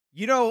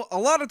You know, a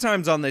lot of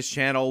times on this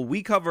channel,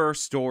 we cover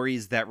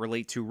stories that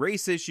relate to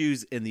race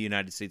issues in the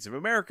United States of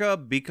America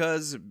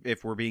because,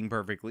 if we're being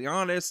perfectly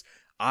honest,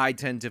 I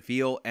tend to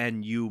feel,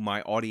 and you,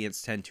 my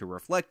audience, tend to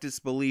reflect this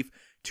belief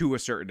to a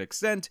certain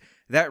extent,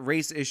 that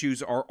race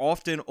issues are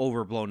often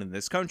overblown in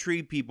this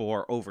country. People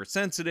are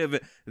oversensitive,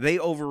 they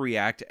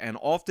overreact, and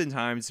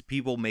oftentimes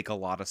people make a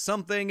lot of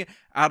something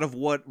out of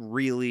what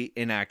really,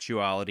 in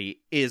actuality,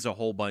 is a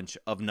whole bunch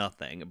of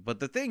nothing.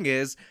 But the thing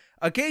is,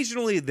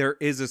 occasionally there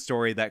is a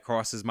story that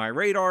crosses my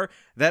radar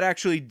that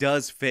actually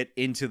does fit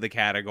into the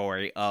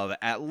category of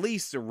at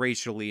least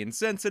racially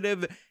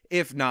insensitive,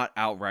 if not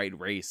outright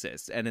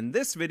racist. And in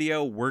this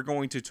video, we're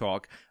going to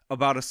talk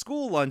about a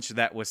school lunch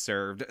that was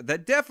served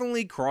that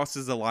definitely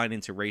crosses the line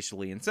into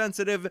racially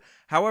insensitive.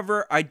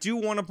 However, I do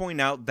want to point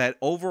out that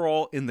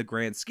overall, in the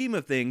grand scheme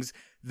of things,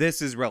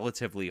 this is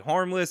relatively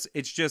harmless.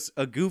 It's just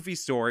a goofy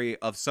story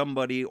of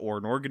somebody or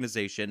an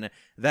organization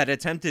that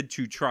attempted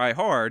to try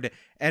hard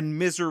and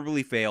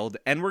miserably failed,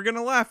 and we're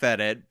gonna laugh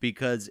at it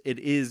because it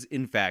is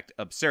in fact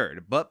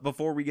absurd. But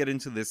before we get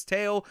into this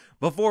tale,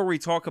 before we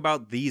talk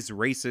about these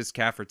racist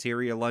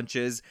cafeteria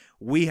lunches,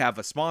 we have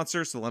a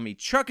sponsor, so let me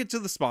chuck it to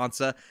the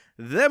sponsor,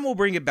 then we'll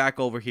bring it back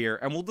over here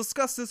and we'll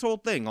discuss this whole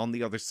thing on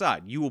the other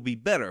side. You will be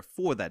better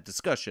for that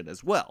discussion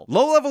as well.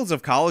 Low levels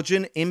of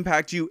collagen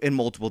impact you in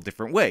multiple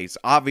different ways.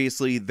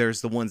 Obviously, there's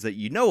the ones that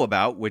you know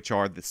about, which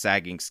are the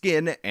sagging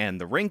skin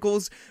and the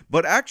wrinkles,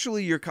 but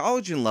actually your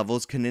collagen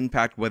levels can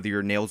impact whether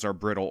your nails are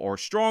brittle or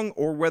strong,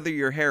 or whether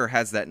your hair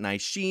has that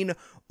nice sheen,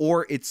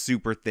 or it's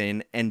super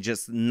thin and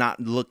just not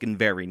looking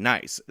very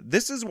nice.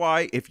 This is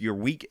why, if you're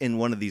weak in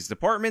one of these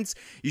departments,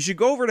 you should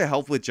go over to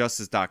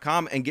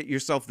healthwithjustice.com and get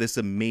yourself this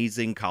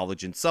amazing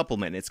collagen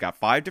supplement. It's got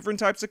 5 different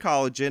types of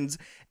collagens,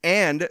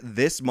 and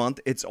this month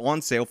it's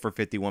on sale for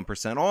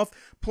 51% off.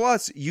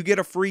 Plus, you get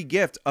a free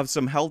gift of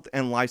some health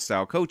and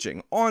lifestyle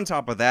coaching. On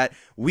top of that,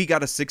 we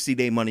got a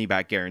 60-day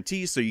money-back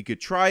guarantee, so you could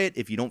try it.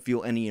 If you don't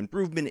feel any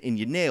improvement in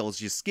your nails,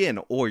 your skin,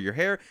 or your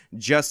hair,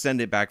 just send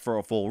it back for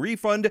a full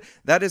refund.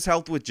 That is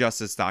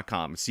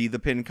healthwithjustice.com. See the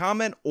pinned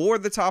comment or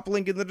the top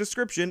link in the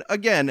description.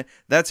 Again,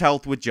 that's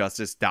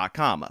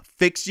healthwithjustice.com.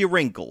 Fix your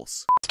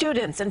wrinkles.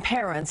 Students and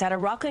parents at a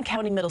Rockland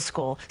County middle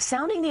school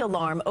sounding the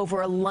alarm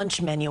over a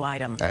lunch menu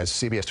item. As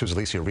CBS 2's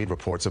Alicia Reed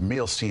reports, a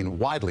meal seen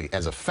widely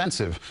as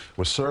offensive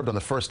was served on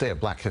the first day of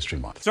Black History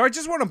Month. So I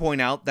just want to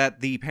point out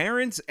that the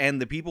parents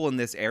and the people in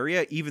this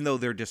area, even though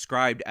they're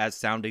described as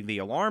sounding the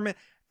alarm,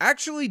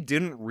 actually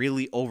didn't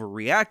really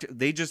overreact.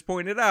 They just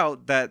pointed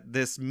out that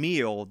this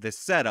meal, this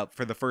setup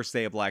for the first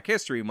day of Black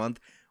History Month,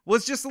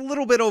 was just a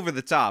little bit over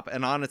the top,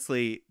 and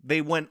honestly,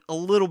 they went a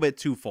little bit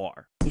too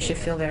far. You should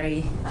feel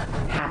very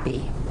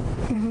happy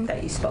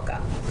that you spoke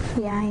up.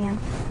 Yeah, I am.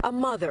 A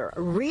mother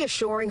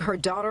reassuring her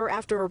daughter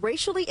after a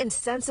racially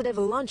insensitive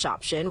lunch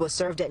option was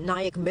served at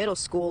Nyack Middle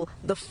School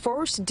the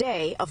first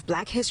day of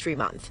Black History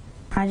Month.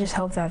 I just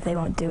hope that they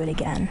won't do it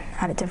again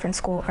at a different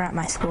school or at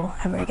my school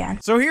ever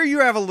again. So here you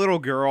have a little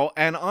girl,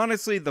 and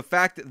honestly, the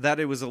fact that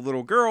it was a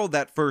little girl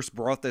that first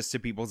brought this to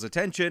people's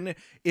attention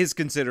is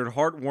considered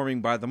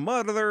heartwarming by the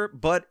mother,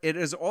 but it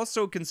is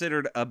also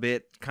considered a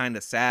bit kind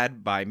of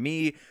sad by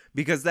me,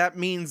 because that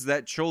means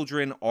that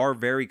children are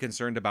very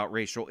concerned about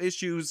racial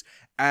issues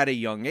at a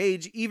young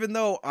age, even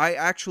though I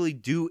actually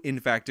do in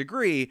fact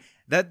agree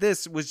that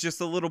this was just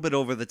a little bit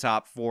over the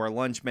top for a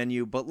lunch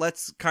menu, but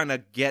let's kind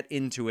of get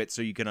into it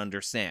so you can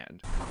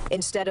understand.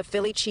 Instead of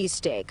Philly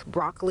cheesesteak,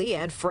 broccoli,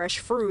 and fresh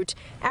fruit,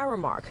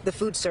 Aramark, the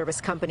food service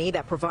company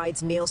that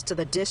provides meals to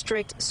the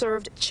district,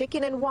 served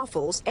chicken and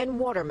waffles and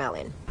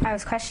watermelon. I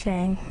was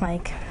questioning,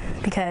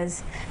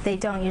 because they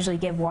don't usually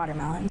give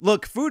watermelon.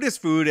 Look, food is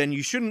food, and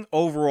you shouldn't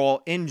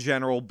overall, in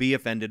general, be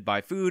offended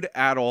by food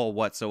at all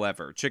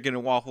whatsoever. Chicken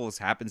and waffles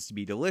happens to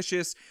be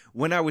delicious.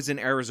 When I was in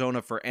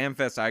Arizona for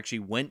AmFest, I actually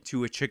went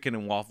to a chicken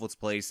and waffles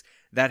place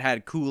that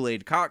had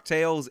Kool-Aid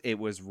cocktails. It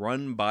was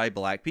run by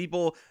Black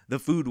people. The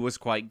food was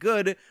quite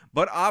good,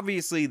 but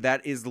obviously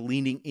that is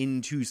leaning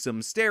into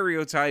some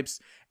stereotypes,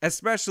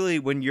 especially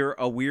when you're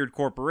a weird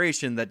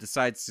corporation that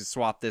decides to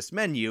swap this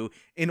menu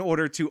in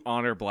order to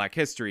honor Black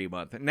History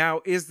Month.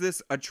 Now, is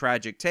this a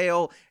tragic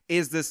tale?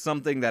 Is this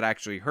something that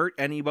actually hurt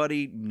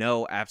anybody?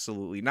 No,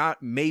 absolutely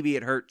not. Maybe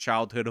it hurt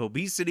childhood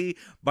obesity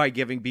by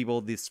giving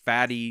people this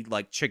fatty,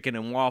 chicken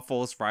and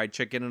waffles, fried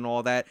chicken and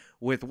all that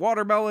with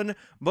watermelon,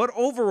 but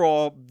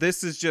overall,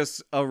 this is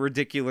just a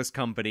ridiculous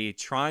company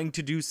trying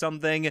to do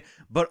something,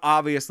 but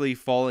obviously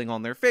falling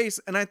on their face,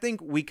 and I think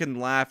we can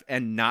laugh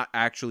and not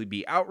actually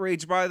be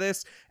outraged by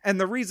this, and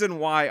the reason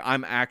why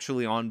I'm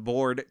actually on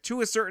board, to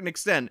a certain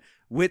extent,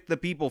 with the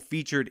people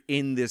featured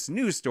in this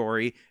news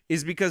story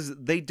is because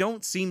they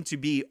don't seem to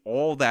be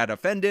all that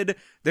offended.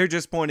 They're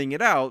just pointing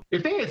it out.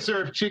 If they had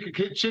served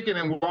chicken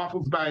and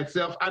waffles by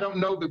itself, I don't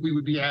know that we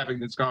would be having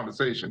this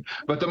conversation.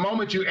 But the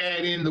moment you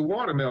add in the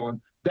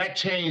watermelon, that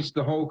changed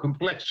the whole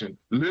complexion,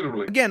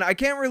 literally. Again, I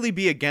can't really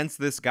be against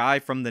this guy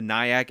from the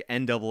Nyack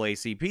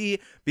NAACP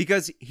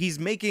because he's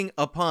making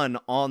a pun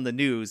on the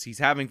news. He's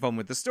having fun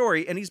with the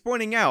story, and he's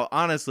pointing out,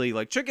 honestly,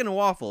 like chicken and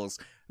waffles,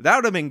 that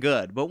would have been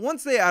good. But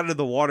once they added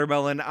the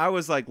watermelon, I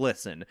was like,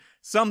 listen,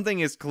 something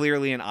is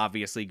clearly and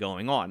obviously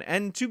going on.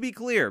 And to be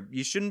clear,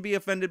 you shouldn't be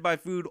offended by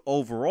food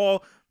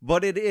overall,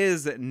 but it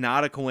is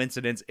not a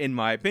coincidence, in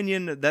my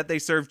opinion, that they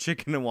serve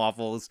chicken and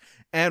waffles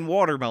and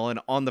watermelon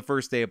on the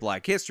first day of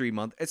Black History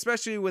Month,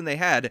 especially when they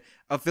had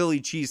a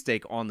Philly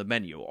cheesesteak on the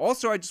menu.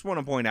 Also, I just want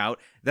to point out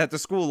that the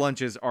school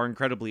lunches are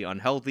incredibly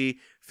unhealthy.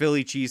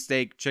 Philly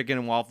cheesesteak, chicken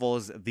and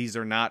waffles, these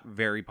are not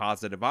very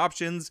positive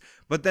options.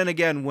 But then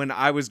again, when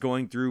I was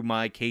going through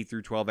my K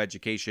through 12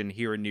 education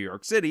here in New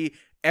York City,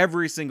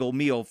 every single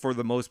meal, for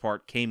the most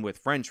part, came with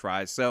French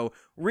fries. So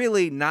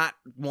really not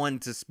one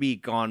to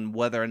speak on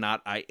whether or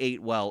not I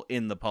ate well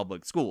in the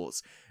public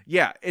schools.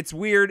 Yeah, it's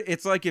weird.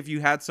 It's like if you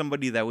had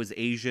somebody that was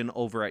Asian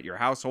over at your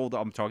household,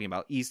 I'm talking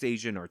about East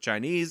Asian or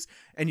Chinese,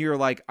 and you're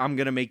like, I'm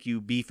going to make you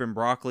beef and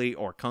broccoli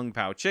or kung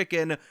pao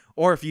chicken.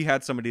 Or if you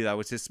had somebody that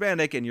was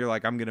Hispanic and you're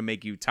like, I'm going to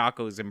make you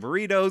tacos and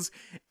burritos.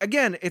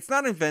 Again, it's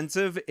not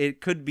offensive. It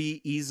could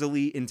be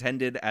easily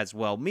intended as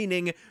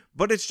well-meaning,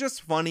 but it's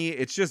just funny.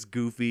 It's just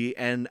goofy.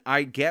 And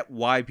I get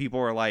why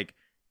people are like,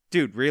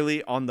 dude,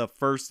 really? On the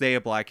first day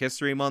of Black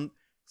History Month?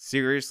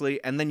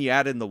 Seriously? And then you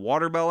add in the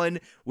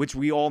watermelon, which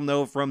we all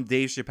know from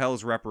Dave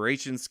Chappelle's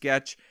reparations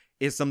sketch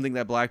is something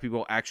that black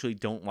people actually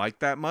don't like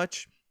that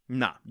much.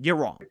 Nah, you're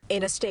wrong.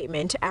 In a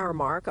statement,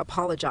 Aramark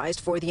apologized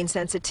for the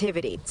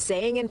insensitivity,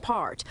 saying in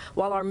part,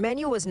 while our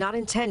menu was not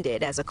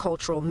intended as a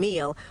cultural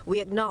meal, we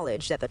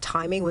acknowledge that the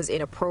timing was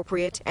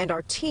inappropriate and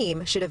our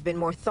team should have been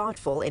more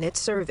thoughtful in its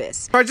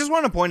service. I just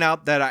want to point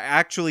out that I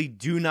actually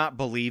do not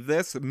believe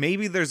this.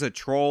 Maybe there's a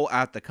troll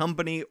at the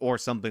company or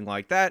something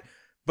like that.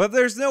 But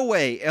there's no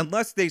way,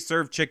 unless they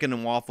serve chicken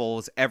and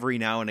waffles every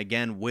now and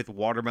again with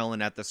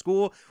watermelon at the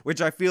school, which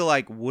I feel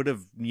like would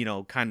have,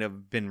 kind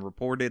of been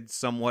reported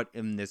somewhat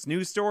in this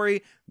news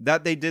story,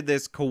 that they did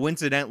this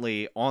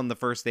coincidentally on the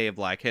first day of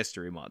Black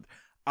History Month.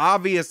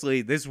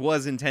 Obviously, this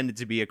was intended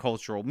to be a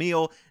cultural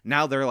meal.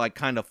 Now they're like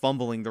kind of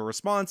fumbling the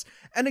response.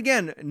 And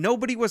again,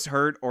 nobody was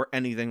hurt or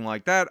anything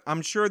like that.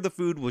 I'm sure the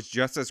food was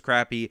just as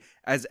crappy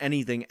as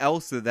anything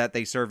else that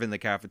they serve in the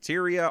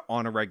cafeteria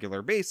on a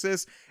regular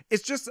basis.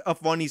 It's just a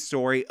funny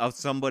story of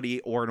somebody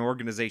or an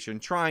organization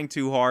trying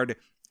too hard,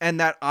 and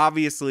that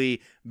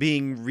obviously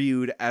being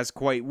viewed as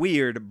quite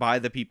weird by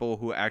the people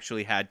who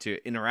actually had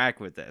to interact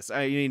with this.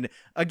 I mean,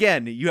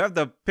 again, you have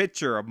the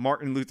picture of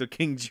Martin Luther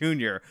King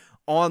Jr.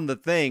 on the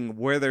thing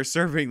where they're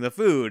serving the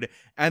food,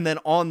 and then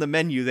on the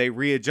menu they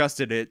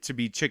readjusted it to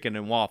be chicken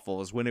and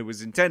waffles when it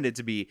was intended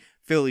to be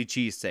Philly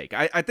cheesesteak.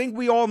 I think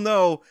we all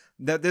know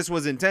that this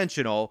was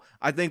intentional.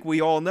 I think we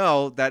all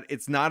know that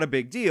it's not a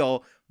big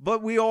deal,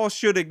 but we all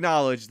should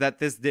acknowledge that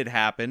this did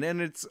happen,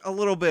 and it's a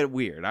little bit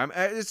weird.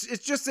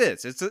 It just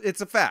is.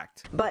 It's a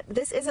fact. But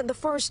this isn't the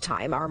first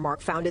time Aramark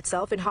found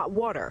itself in hot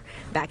water.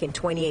 Back in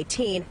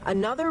 2018,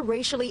 another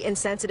racially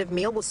insensitive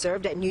meal was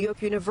served at New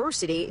York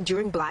University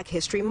during Black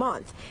History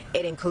Month.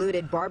 It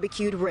included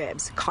barbecued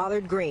ribs,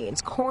 collard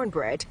greens,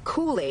 cornbread,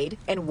 Kool-Aid,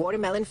 and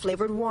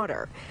watermelon-flavored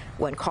water.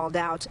 When called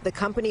out, the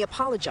company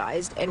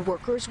apologized and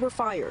workers were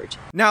fired.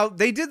 Now,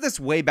 they did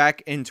this way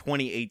back in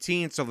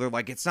 2018, so they're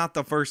like, it's not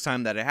the first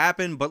time that it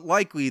happened, but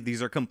likely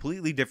these are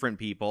completely different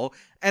people.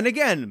 And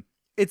again,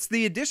 it's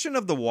the addition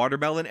of the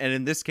watermelon, and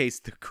in this case,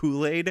 the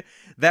Kool-Aid,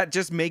 that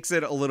just makes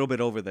it a little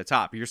bit over the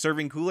top. You're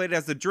serving Kool-Aid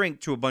as a drink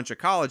to a bunch of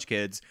college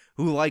kids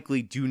who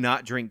likely do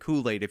not drink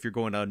Kool-Aid if you're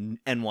going to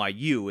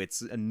NYU.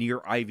 It's a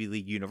near Ivy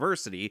League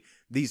university.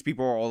 These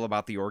people are all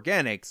about the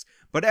organics,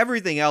 but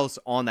everything else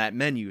on that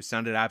menu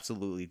sounded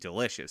absolutely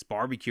delicious.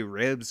 Barbecue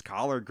ribs,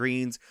 collard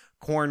greens,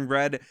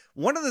 cornbread.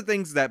 One of the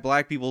things that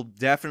black people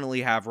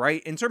definitely have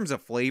right in terms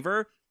of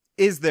flavor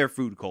is their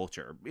food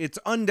culture. It's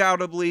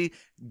undoubtedly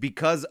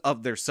because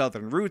of their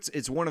Southern roots.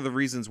 It's one of the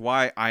reasons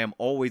why I am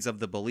always of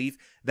the belief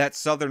that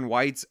Southern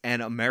whites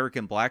and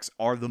American blacks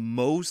are the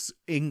most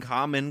in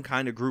common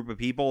kind of group of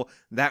people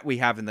that we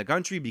have in the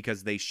country,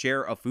 because they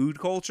share a food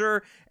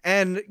culture.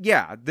 And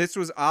yeah, this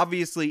was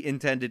obviously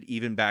intended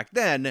even back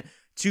then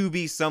to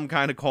be some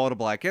kind of call to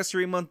Black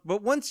History Month,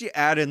 but once you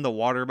add in the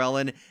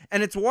watermelon,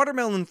 and it's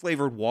watermelon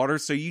flavored water,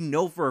 so you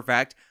know for a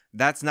fact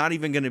that's not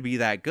even going to be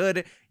that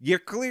good, you're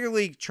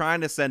clearly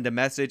trying to send a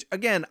message.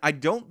 Again, I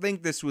don't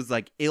think this was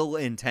like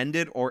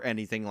ill-intended or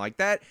anything like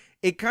that.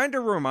 It kind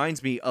of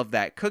reminds me of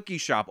that cookie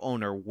shop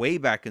owner way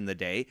back in the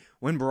day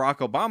when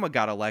Barack Obama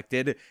got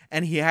elected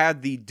and he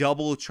had the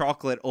double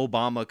chocolate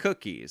Obama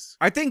cookies.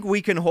 I think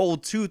we can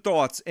hold two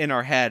thoughts in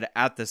our head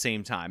at the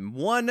same time.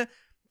 One,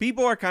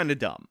 people are kind of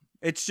dumb.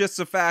 It's just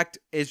a fact.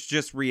 It's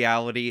just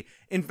reality.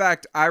 In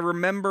fact, I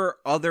remember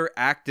other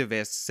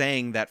activists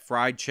saying that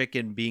fried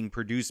chicken being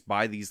produced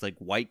by these like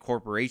white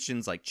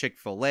corporations like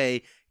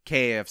Chick-fil-A,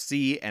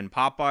 KFC and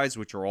Popeyes,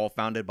 which are all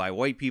founded by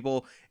white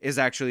people, is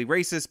actually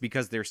racist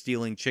because they're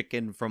stealing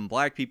chicken from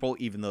black people,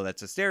 even though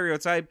that's a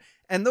stereotype,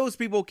 and those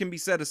people can be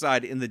set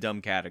aside in the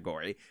dumb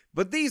category.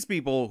 But these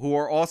people who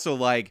are also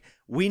like,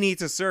 we need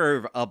to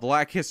serve a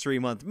Black History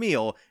Month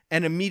meal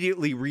and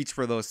immediately reach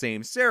for those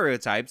same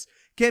stereotypes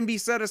can be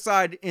set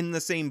aside in the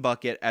same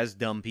bucket as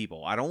dumb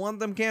people. I don't want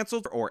them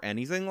canceled or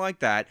anything like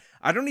that.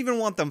 I don't even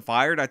want them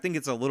fired. I think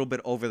it's a little bit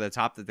over the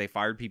top that they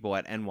fired people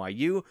at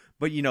NYU,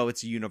 but you know,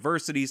 it's a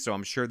university, so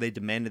I'm sure they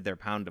demanded their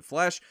pound of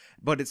flesh,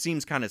 but it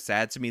seems kind of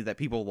sad to me that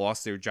people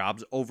lost their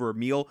jobs over a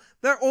meal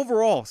that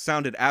overall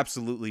sounded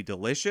absolutely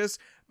delicious.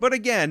 But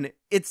again,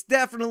 it's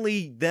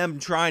definitely them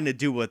trying to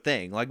do a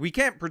thing. Like, we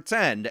can't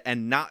pretend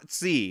and not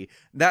see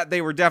that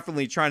they were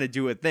definitely trying to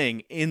do a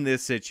thing in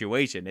this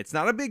situation. It's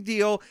not a big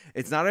deal.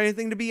 It's not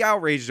anything to be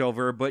outraged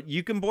over, but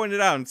you can point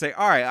it out and say,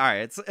 all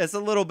right, it's a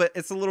little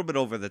bit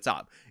over the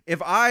top. If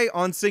I,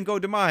 on Cinco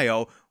de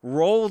Mayo,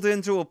 rolled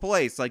into a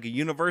place like a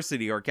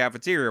university or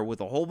cafeteria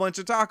with a whole bunch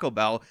of Taco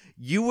Bell,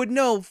 you would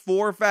know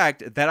for a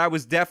fact that I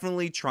was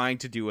definitely trying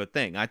to do a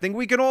thing. I think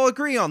we can all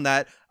agree on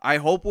that. I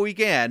hope we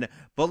can,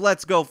 but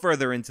let's go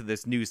further into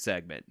this news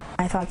segment.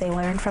 I thought they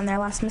learned from their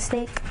last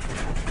mistake,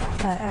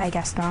 but I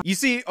guess not. You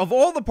see, of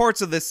all the parts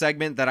of this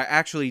segment that I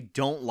actually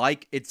don't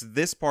like, it's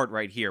this part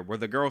right here, where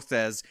the girl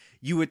says,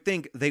 you would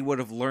think they would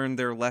have learned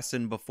their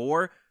lesson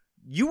before.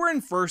 You were in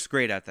first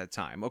grade at that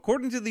time.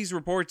 According to these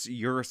reports,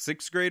 you're a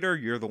sixth grader.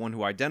 You're the one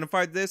who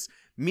identified this,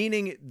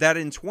 meaning that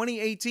in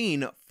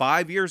 2018,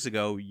 5 years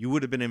ago, you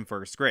would have been in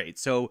first grade.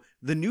 So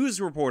the news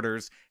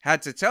reporters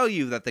had to tell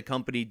you that the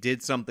company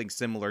did something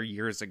similar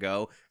years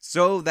ago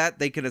so that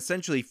they could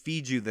essentially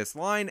feed you this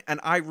line. And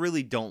I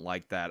really don't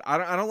like that.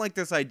 I don't like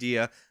this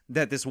idea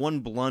that this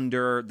one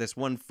blunder, this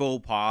one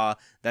faux pas,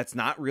 that's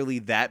not really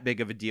that big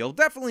of a deal,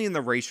 definitely in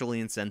the racially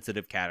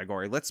insensitive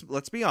category.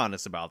 Let's be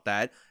honest about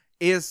that,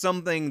 is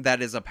something that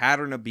is a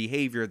pattern of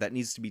behavior that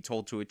needs to be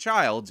told to a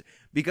child,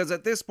 because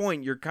at this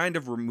point, you're kind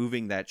of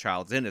removing that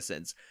child's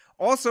innocence.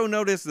 Also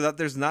notice that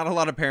there's not a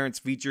lot of parents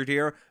featured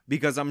here,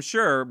 because I'm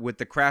sure with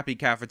the crappy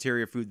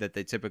cafeteria food that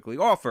they typically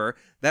offer,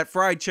 that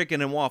fried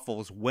chicken and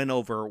waffles went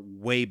over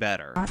way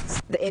better.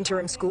 The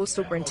interim school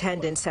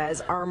superintendent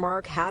says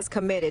Aramark has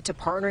committed to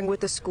partnering with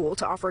the school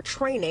to offer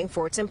training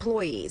for its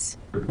employees.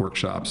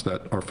 Workshops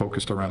that are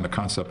focused around the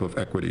concept of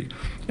equity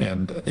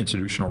and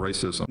institutional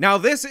racism. Now,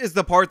 this is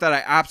the part that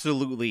I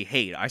absolutely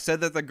hate. I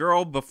said that the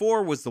girl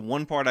before was the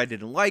one part I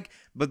didn't like,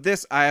 but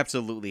this I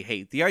absolutely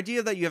hate. The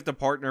idea that you have to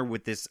partner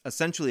with this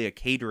essentially a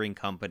catering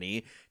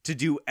company to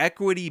do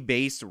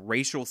equity-based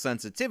racial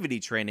sensitivity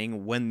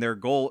training when their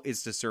goal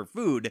is to serve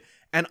food.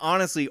 And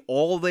honestly,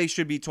 all they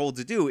should be told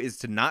to do is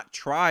to not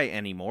try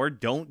anymore.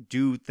 Don't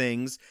do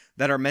things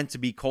that are meant to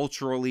be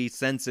culturally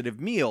sensitive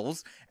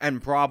meals,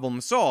 and problem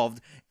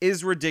solved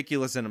is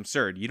ridiculous and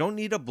absurd. You don't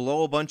need to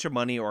blow a bunch of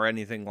money or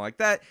anything like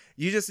that.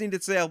 You just need to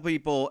tell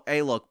people,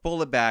 hey, look,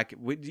 pull it back.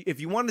 If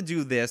you want to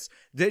do this,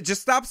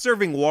 just stop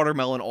serving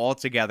watermelon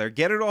altogether.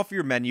 Get it off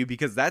your menu,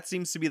 because that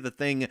seems to be the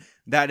thing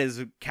that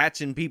is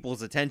catching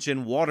people's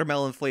attention.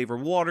 Watermelon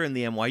flavored water in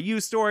the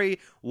NYU story,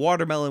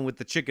 watermelon with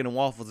the chicken and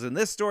waffles in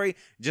this story.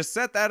 Just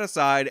set that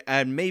aside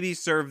and maybe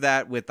serve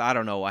that with, I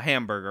don't know, a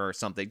hamburger or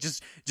something.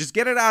 Just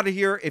get it out of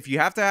here. If you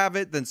have to have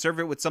it, then serve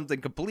it with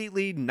something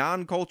completely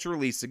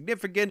non-culturally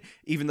significant,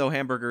 even though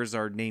hamburgers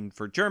are named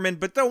for German.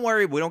 But don't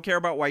worry, we don't care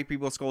about white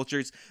people's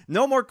cultures.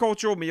 No more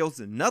cultural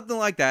meals, nothing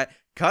like that.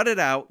 Cut it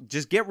out,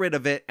 just get rid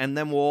of it, and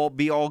then we'll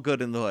be all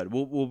good in the hood.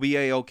 We'll be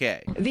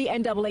A-okay. The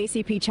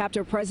NAACP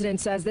chapter president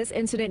says this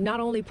incident not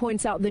only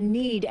points out the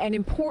need and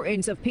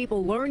importance of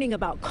people learning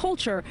about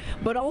culture,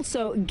 but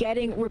also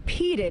getting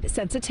repeated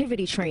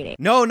sensitivity training.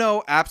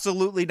 No,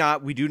 absolutely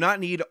not. We do not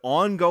need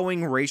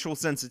ongoing racial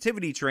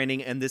sensitivity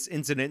training, and this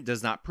incident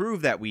does not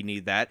prove that we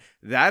need that.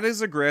 That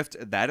is a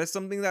grift. That is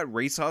something that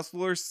race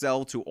hustlers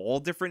sell to all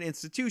different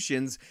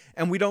institutions,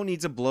 and we don't need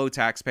to blow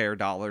taxpayer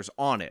dollars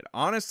on it.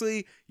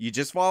 Honestly, you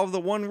just follow the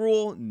one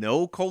rule: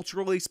 no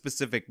culturally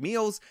specific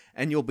meals,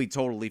 and you'll be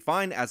totally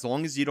fine. As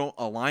long as you don't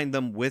align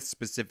them with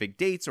specific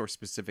dates or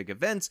specific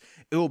events,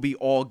 it will be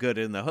all good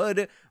in the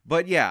hood.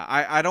 But yeah,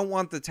 I don't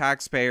want the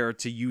taxpayer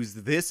to use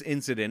this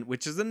incident,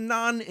 which is a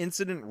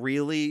non-incident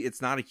really.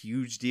 It's not a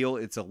huge deal.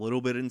 It's a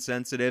little bit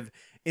insensitive,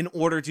 in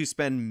order to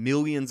spend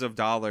millions of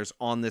dollars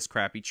on this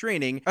crappy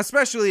training,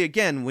 especially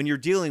again when you're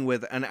dealing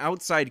with an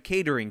outside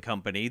catering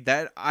company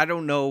that I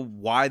don't know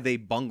why they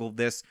bungled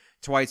this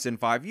twice in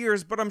 5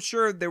 years, but I'm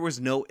sure there was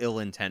no ill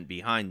intent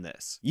behind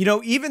this. You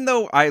know, even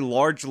though I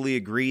largely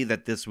agree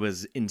that this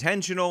was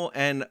intentional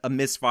and a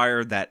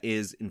misfire that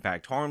is in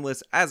fact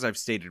harmless, as I've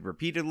stated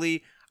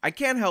repeatedly, I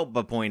can't help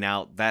but point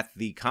out that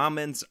the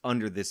comments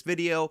under this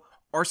video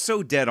are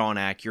so dead on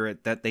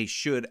accurate that they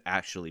should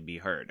actually be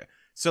heard.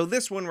 So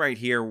this one right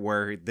here,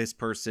 where this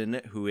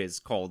person, who is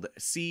called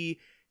C.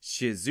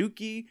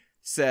 Shizuki,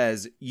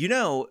 says, you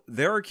know,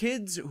 there are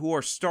kids who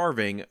are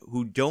starving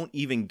who don't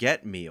even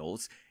get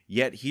meals,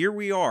 yet here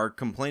we are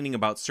complaining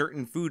about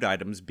certain food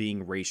items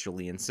being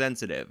racially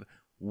insensitive.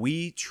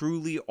 We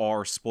truly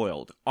are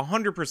spoiled.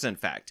 100%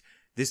 fact.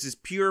 This is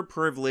pure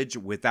privilege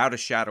without a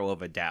shadow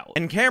of a doubt.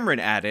 And Cameron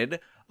added,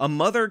 a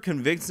mother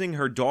convincing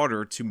her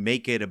daughter to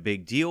make it a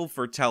big deal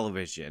for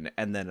television,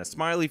 and then a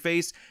smiley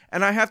face.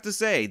 And I have to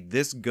say,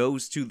 this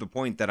goes to the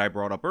point that I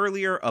brought up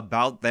earlier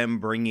about them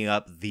bringing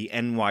up the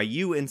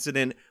NYU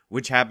incident,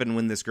 which happened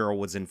when this girl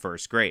was in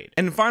first grade.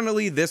 And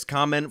finally, this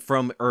comment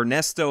from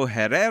Ernesto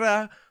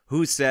Herrera,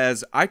 who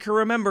says, I can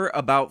remember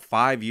about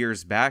 5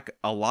 years back,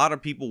 a lot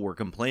of people were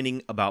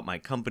complaining about my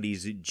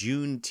company's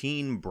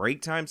Juneteenth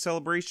break time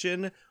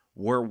celebration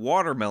where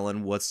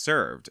watermelon was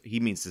served. He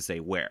means to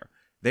say where.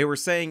 They were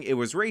saying it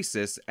was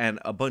racist and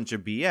a bunch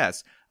of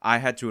BS. I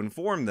had to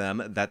inform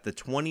them that the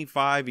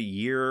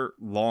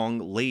 25-year-long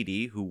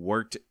lady who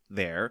worked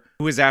there,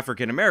 who is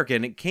African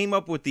American, came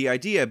up with the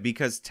idea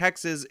because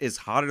Texas is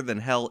hotter than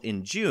hell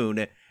in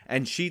June,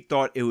 and she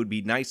thought it would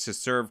be nice to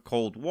serve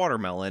cold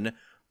watermelon.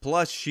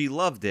 Plus, she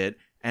loved it,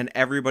 and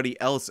everybody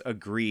else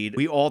agreed.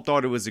 We all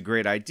thought it was a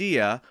great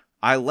idea.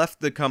 I left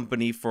the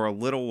company for a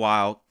little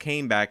while,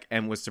 came back,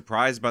 and was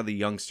surprised by the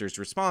youngsters'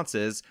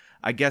 responses.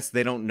 I guess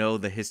they don't know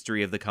the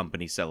history of the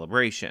company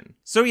celebration.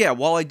 So yeah,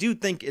 while I do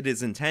think it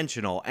is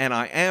intentional, and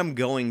I am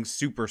going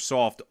super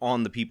soft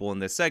on the people in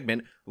this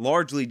segment,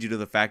 largely due to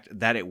the fact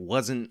that it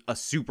wasn't a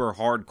super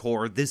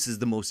hardcore, this is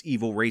the most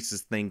evil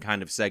racist thing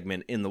kind of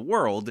segment in the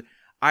world,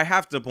 I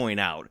have to point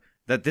out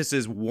that this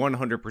is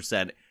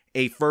 100%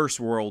 a first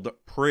world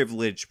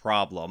privilege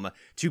problem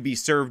to be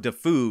served a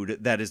food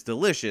that is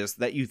delicious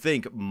that you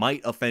think might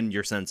offend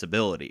your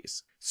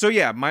sensibilities. So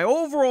yeah, my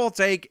overall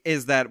take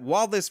is that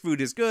while this food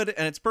is good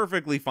and it's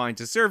perfectly fine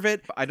to serve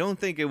it, I don't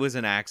think it was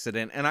an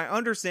accident, and I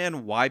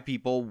understand why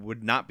people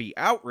would not be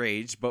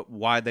outraged, but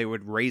why they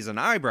would raise an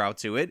eyebrow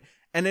to it.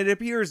 And it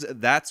appears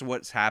that's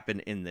what's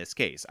happened in this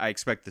case. I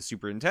expect the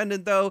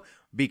superintendent, though,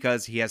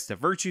 because he has to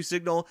virtue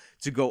signal,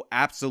 to go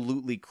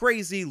absolutely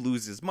crazy,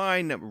 lose his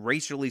mind,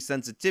 racially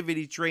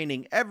sensitivity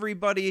training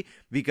everybody,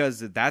 because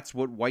that's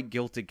what white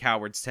guilted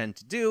cowards tend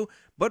to do.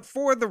 But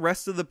for the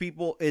rest of the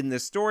people in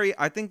this story,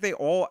 I think they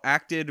all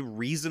acted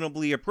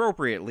reasonably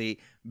appropriately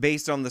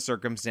based on the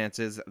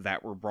circumstances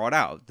that were brought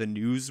out. The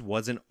news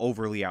wasn't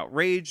overly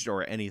outraged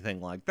or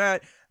anything like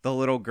that. The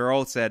little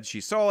girl said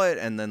she saw it,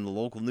 and then the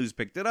local news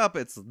picked it up.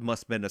 It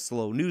must have been a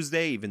slow news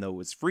day, even though it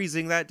was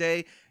freezing that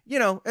day. You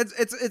know,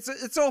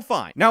 it's all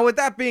fine. Now, with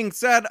that being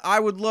said, I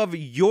would love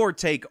your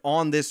take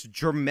on this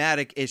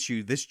dramatic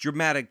issue, this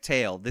dramatic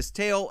tale, this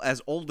tale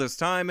as old as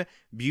time,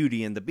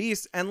 Beauty and the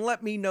Beast, and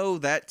let me know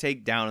that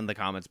take down in the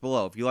comments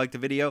below. If you liked the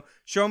video,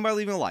 show them by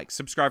leaving a like,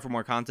 subscribe for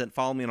more content,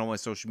 follow me on all my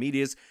social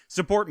medias,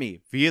 support me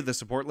via the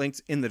support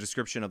links in the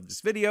description of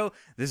this video.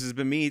 This has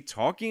been me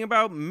talking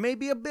about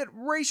maybe a bit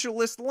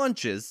racialist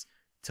lunches.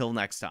 Till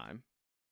next time.